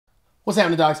What's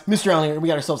happening, dogs? Mr. Allen here. We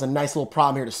got ourselves a nice little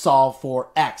problem here to solve for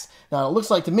x. Now, it looks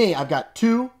like to me I've got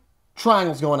two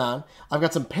triangles going on. I've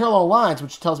got some parallel lines,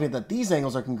 which tells me that these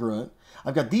angles are congruent.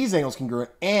 I've got these angles congruent,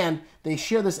 and they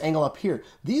share this angle up here.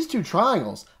 These two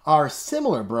triangles are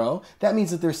similar, bro. That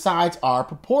means that their sides are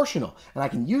proportional, and I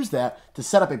can use that to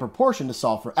set up a proportion to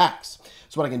solve for x.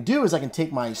 So what I can do is I can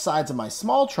take my sides of my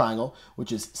small triangle,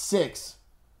 which is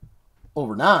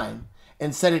 6/9,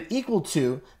 and set it equal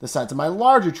to the sides of my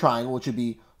larger triangle, which would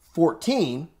be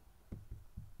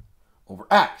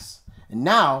 14/x. And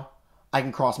now I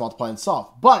can cross multiply and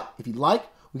solve. But if you'd like,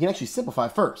 we can actually simplify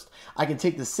first. I can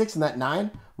take the 6 and that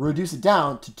 9, reduce it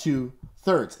down to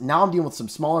 2/3. Now I'm dealing with some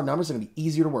smaller numbers that are going to be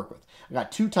easier to work with. I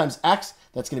got 2 times x,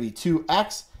 that's going to be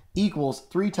 2x, equals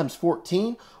 3 times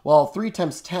 14. Well, 3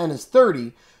 times 10 is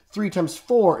 30. 3 times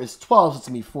 4 is 12, so it's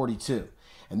going to be 42.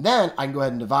 And then I can go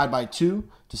ahead and divide by 2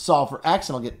 to solve for x,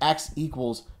 and I'll get x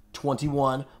equals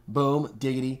 21. Boom,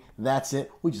 diggity, that's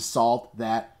it. We just solved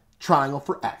that triangle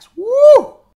for x. Woo!